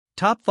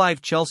Top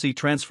 5 Chelsea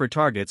transfer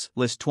targets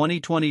list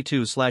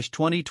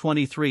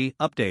 2022/2023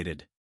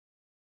 updated.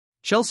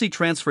 Chelsea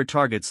transfer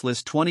targets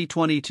list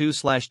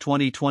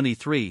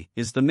 2022/2023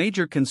 is the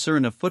major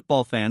concern of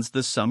football fans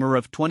this summer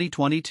of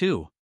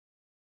 2022.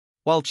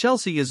 While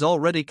Chelsea is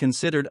already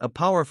considered a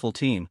powerful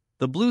team,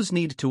 the Blues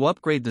need to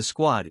upgrade the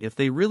squad if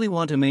they really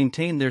want to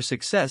maintain their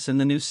success in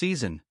the new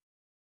season.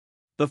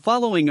 The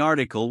following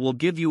article will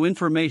give you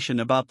information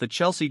about the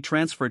Chelsea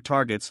transfer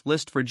targets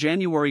list for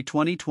January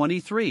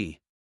 2023.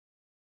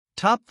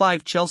 Top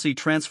 5 Chelsea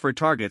transfer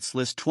targets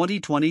list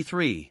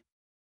 2023.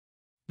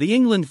 The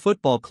England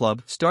Football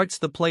Club starts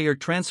the player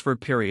transfer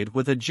period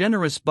with a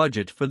generous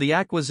budget for the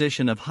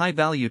acquisition of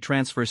high-value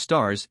transfer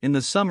stars in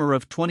the summer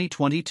of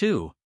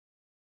 2022.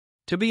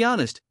 To be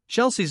honest,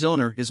 Chelsea's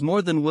owner is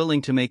more than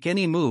willing to make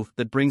any move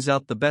that brings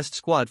out the best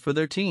squad for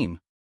their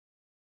team.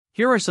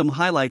 Here are some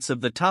highlights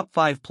of the top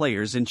 5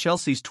 players in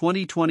Chelsea's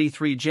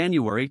 2023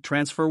 January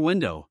transfer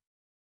window.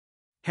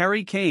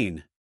 Harry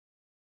Kane.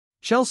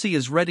 Chelsea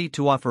is ready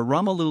to offer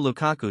Romelu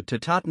Lukaku to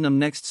Tottenham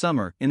next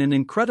summer in an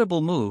incredible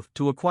move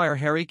to acquire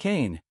Harry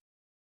Kane.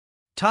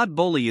 Todd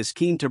Boehly is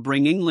keen to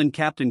bring England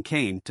captain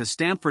Kane to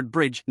Stamford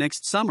Bridge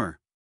next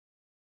summer.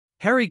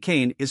 Harry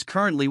Kane is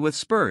currently with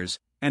Spurs,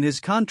 and his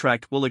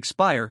contract will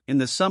expire in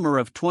the summer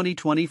of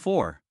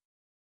 2024.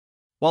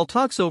 While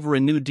talks over a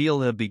new deal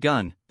have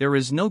begun, there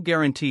is no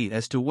guarantee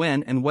as to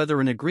when and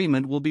whether an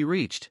agreement will be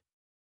reached.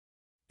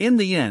 In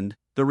the end,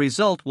 the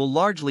result will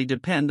largely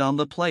depend on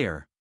the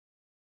player.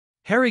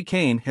 Harry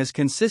Kane has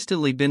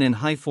consistently been in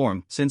high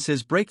form since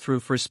his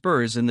breakthrough for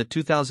Spurs in the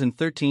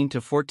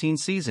 2013-14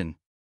 season.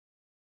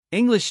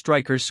 English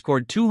strikers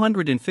scored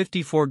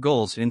 254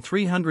 goals in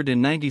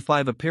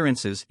 395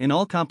 appearances in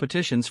all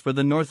competitions for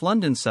the North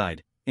London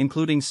side,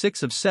 including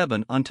 6 of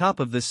 7 on top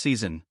of this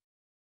season.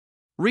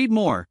 Read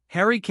more,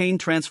 Harry Kane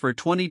transfer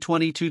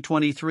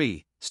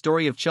 2022-23,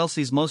 story of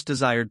Chelsea's most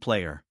desired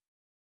player.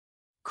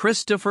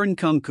 Christopher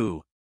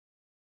Nkunku.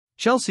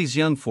 Chelsea's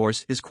young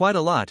force is quite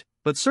a lot,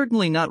 but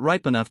certainly not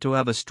ripe enough to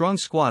have a strong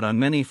squad on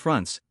many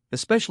fronts,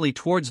 especially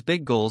towards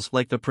big goals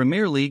like the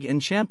Premier League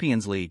and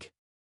Champions League.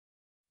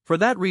 For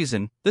that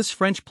reason, this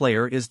French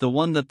player is the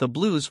one that the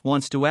Blues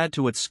wants to add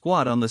to its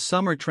squad on the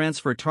summer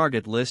transfer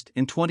target list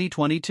in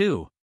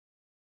 2022.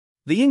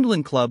 The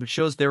England club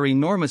shows their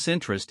enormous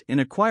interest in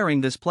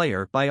acquiring this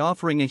player by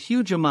offering a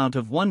huge amount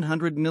of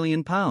 £100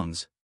 million.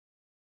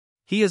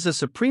 He is a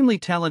supremely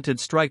talented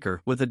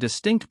striker with a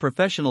distinct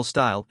professional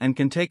style and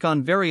can take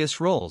on various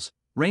roles,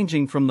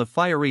 ranging from the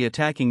fiery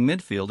attacking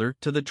midfielder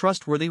to the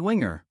trustworthy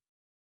winger.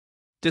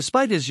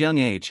 Despite his young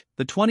age,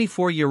 the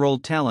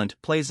 24-year-old talent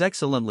plays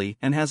excellently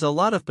and has a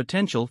lot of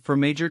potential for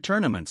major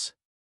tournaments.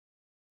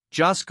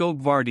 Joško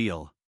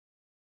Gvardiol.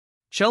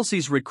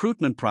 Chelsea's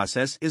recruitment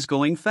process is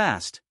going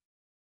fast.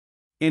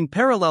 In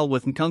parallel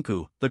with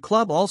Nkunku, the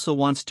club also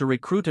wants to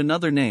recruit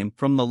another name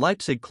from the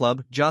Leipzig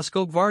club,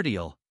 Joško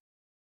Gvardiol.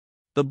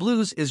 The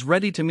Blues is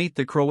ready to meet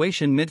the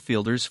Croatian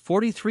midfielder's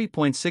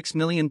 £43.6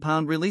 million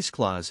release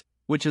clause,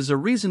 which is a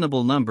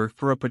reasonable number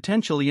for a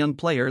potential young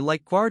player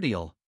like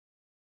Gvardiol.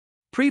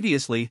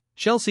 Previously,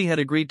 Chelsea had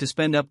agreed to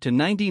spend up to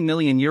 €90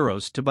 million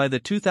to buy the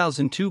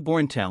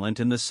 2002-born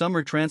talent in the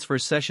summer transfer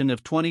session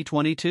of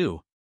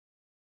 2022.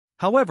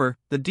 However,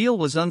 the deal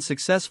was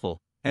unsuccessful,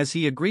 as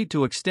he agreed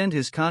to extend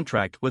his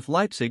contract with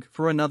Leipzig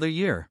for another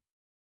year.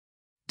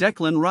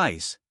 Declan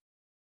Rice.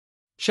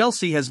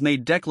 Chelsea has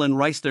made Declan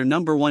Rice their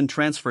number 1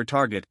 transfer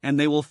target, and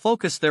they will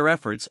focus their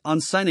efforts on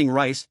signing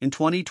Rice in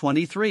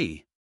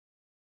 2023.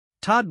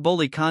 Todd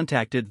Boehly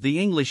contacted the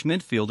English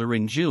midfielder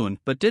in June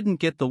but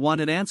didn't get the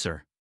wanted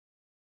answer.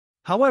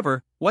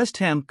 However, West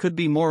Ham could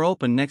be more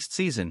open next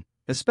season,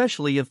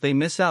 especially if they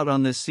miss out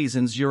on this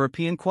season's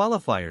European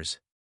qualifiers.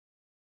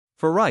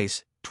 For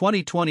Rice,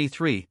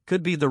 2023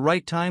 could be the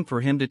right time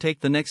for him to take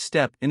the next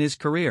step in his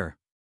career.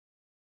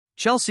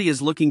 Chelsea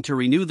is looking to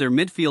renew their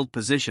midfield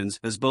positions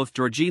as both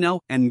Jorginho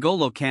and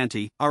N'Golo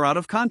Kante are out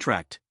of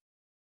contract.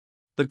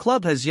 The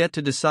club has yet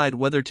to decide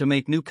whether to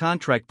make new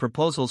contract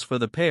proposals for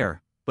the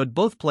pair, but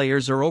both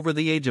players are over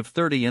the age of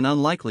 30 and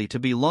unlikely to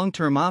be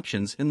long-term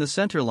options in the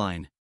center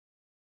line.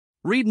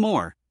 Read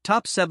more,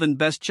 top 7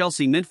 best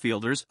Chelsea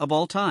midfielders of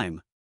all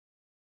time.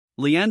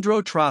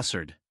 Leandro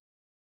Trossard.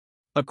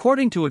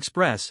 According to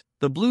Express,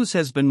 the Blues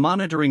has been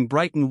monitoring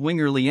Brighton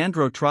winger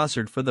Leandro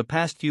Trossard for the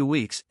past few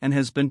weeks and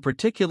has been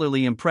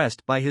particularly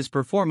impressed by his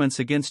performance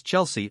against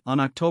Chelsea on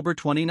October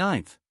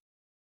 29.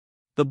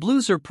 The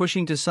Blues are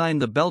pushing to sign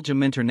the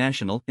Belgium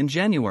international in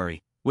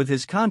January, with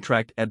his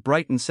contract at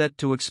Brighton set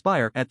to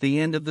expire at the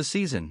end of the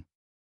season.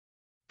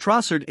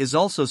 Trossard is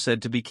also said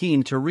to be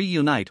keen to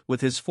reunite with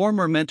his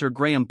former mentor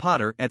Graham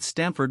Potter at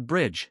Stamford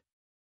Bridge.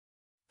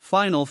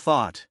 Final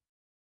thought.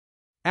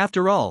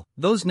 After all,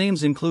 those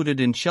names included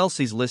in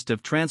Chelsea's list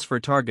of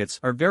transfer targets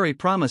are very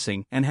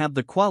promising and have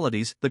the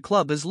qualities the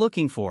club is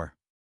looking for.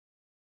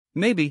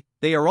 Maybe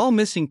they are all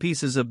missing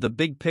pieces of the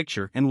big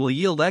picture and will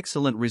yield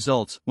excellent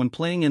results when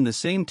playing in the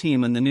same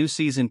team in the new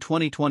season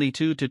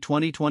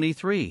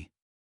 2022-2023.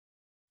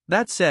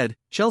 That said,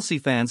 Chelsea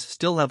fans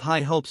still have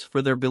high hopes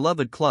for their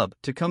beloved club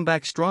to come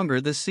back stronger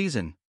this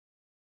season.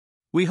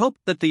 We hope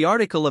that the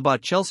article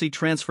about Chelsea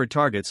transfer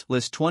targets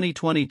list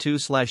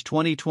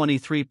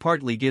 2022/2023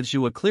 partly gives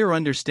you a clear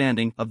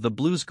understanding of the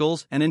Blues'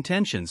 goals and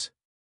intentions.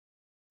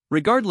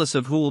 Regardless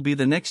of who will be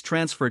the next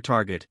transfer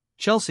target,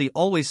 Chelsea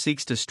always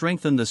seeks to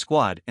strengthen the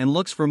squad and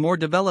looks for more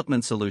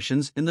development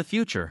solutions in the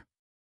future.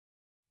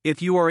 If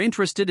you are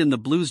interested in the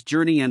Blues'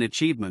 journey and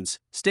achievements,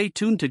 stay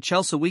tuned to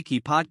Chelsea Wiki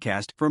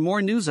podcast for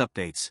more news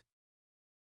updates.